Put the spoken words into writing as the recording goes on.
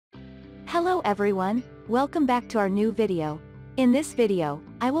Hello everyone, welcome back to our new video. In this video,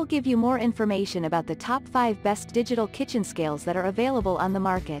 I will give you more information about the top 5 best digital kitchen scales that are available on the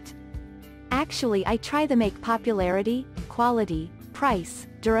market. Actually, I try to make popularity, quality, price,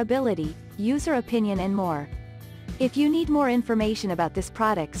 durability, user opinion and more. If you need more information about these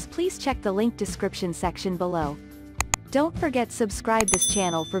products, please check the link description section below. Don't forget subscribe this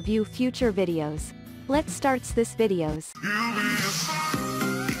channel for view future videos. Let's start this videos.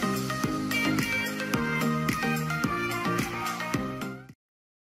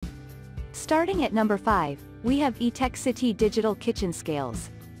 Starting at number 5, we have Etexity Digital Kitchen Scales.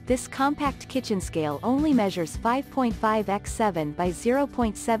 This compact kitchen scale only measures 5.5 x 7 by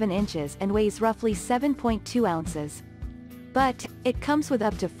 0.7 inches and weighs roughly 7.2 ounces. But, it comes with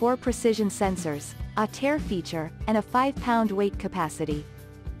up to 4 precision sensors, a tare feature, and a 5-pound weight capacity.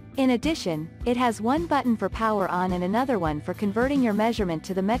 In addition, it has one button for power on and another one for converting your measurement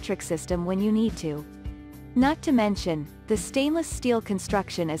to the metric system when you need to. Not to mention, the stainless steel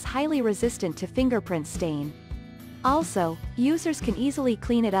construction is highly resistant to fingerprint stain. Also, users can easily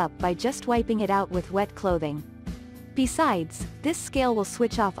clean it up by just wiping it out with wet clothing. Besides, this scale will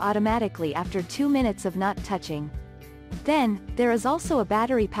switch off automatically after 2 minutes of not touching. Then, there is also a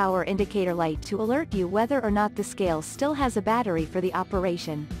battery power indicator light to alert you whether or not the scale still has a battery for the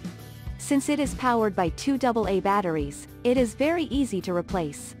operation. Since it is powered by 2 AA batteries, it is very easy to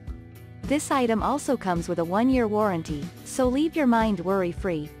replace. This item also comes with a 1-year warranty, so leave your mind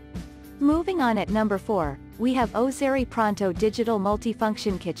worry-free. Moving on at number 4, we have Ozeri Pronto Digital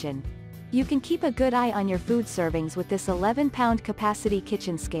Multifunction Kitchen. You can keep a good eye on your food servings with this 11-pound capacity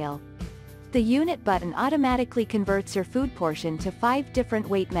kitchen scale. The unit button automatically converts your food portion to 5 different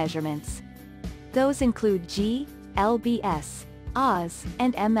weight measurements. Those include G, lbs, Oz,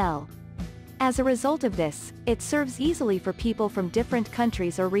 and ml. As a result of this, it serves easily for people from different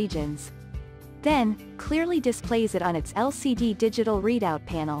countries or regions. Then, clearly displays it on its LCD digital readout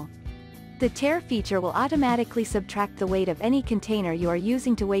panel. The tare feature will automatically subtract the weight of any container you are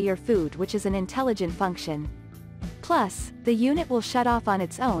using to weigh your food, which is an intelligent function. Plus, the unit will shut off on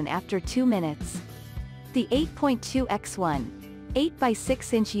its own after 2 minutes. The 8.2x1, 8 by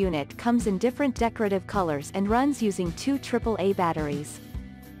 6 inch unit comes in different decorative colors and runs using 2 AAA batteries.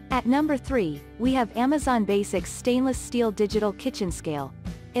 At number 3, we have Amazon Basics Stainless Steel Digital Kitchen Scale.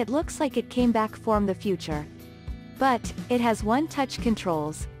 It looks like it came back from the future. But, it has one-touch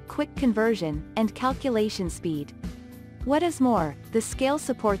controls, quick conversion, and calculation speed. What is more, the scale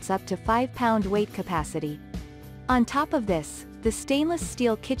supports up to 5-pound weight capacity. On top of this, the stainless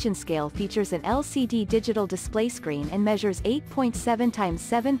steel kitchen scale features an LCD digital display screen and measures 8.7 x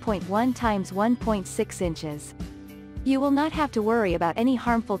 7.1 x 1.6 inches. You will not have to worry about any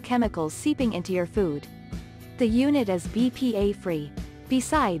harmful chemicals seeping into your food. The unit is BPA-free.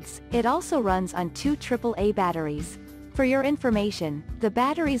 Besides, it also runs on 2 AAA batteries. For your information, the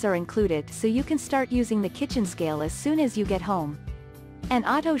batteries are included so you can start using the kitchen scale as soon as you get home. An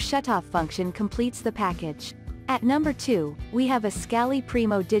auto shutoff function completes the package. At number 2, we have a Scali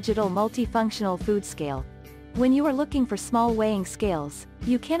Primo Digital Multifunctional Food Scale. When you are looking for small weighing scales,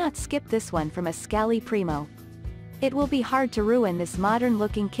 you cannot skip this one from a Scali Primo. It will be hard to ruin this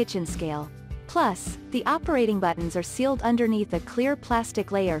modern-looking kitchen scale. Plus, the operating buttons are sealed underneath a clear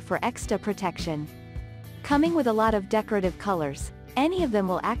plastic layer for extra protection. Coming with a lot of decorative colors, any of them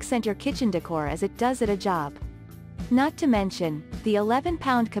will accent your kitchen decor as it does a job. Not to mention, the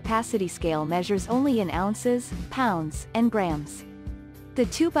 11-pound capacity scale measures only in ounces, pounds, and grams. The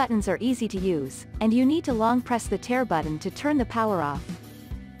 2 buttons are easy to use, and you need to long press the tare button to turn the power off.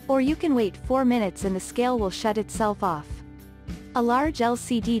 Or you can wait 4 minutes and the scale will shut itself off. A large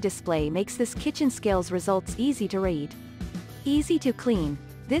LCD display makes this kitchen scale's results easy to read. Easy to clean,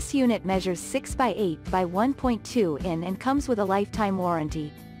 this unit measures 6 by 8 by 1.2 in and comes with a lifetime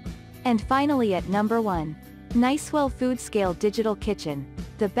warranty. And finally at number 1. Nicewell Food Scale Digital Kitchen.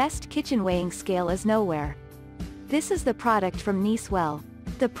 The best kitchen weighing scale is nowhere. This is the product from Nicewell.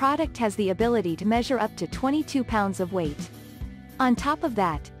 The product has the ability to measure up to 22 pounds of weight. On top of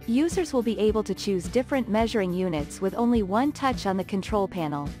that, users will be able to choose different measuring units with only one touch on the control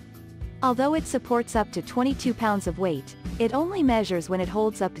panel. Although it supports up to 22 pounds of weight, it only measures when it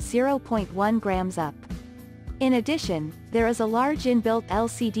holds up 0.1 grams up. In addition, there is a large inbuilt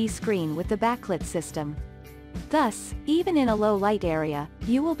LCD screen with the backlit system. Thus, even in a low light area,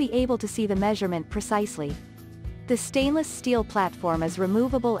 you will be able to see the measurement precisely. The stainless steel platform is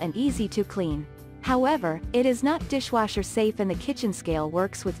removable and easy to clean. However, it is not dishwasher safe and the kitchen scale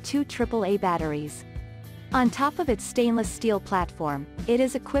works with 2 AAA batteries. On top of its stainless steel platform, it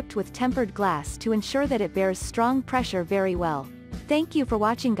is equipped with tempered glass to ensure that it bears strong pressure very well. Thank you for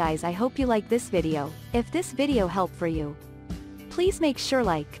watching guys, I hope you like this video. If this video helped for you, please make sure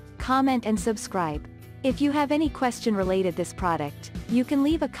like, comment and subscribe. If you have any question related this product, you can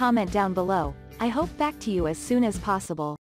leave a comment down below. I hope back to you as soon as possible.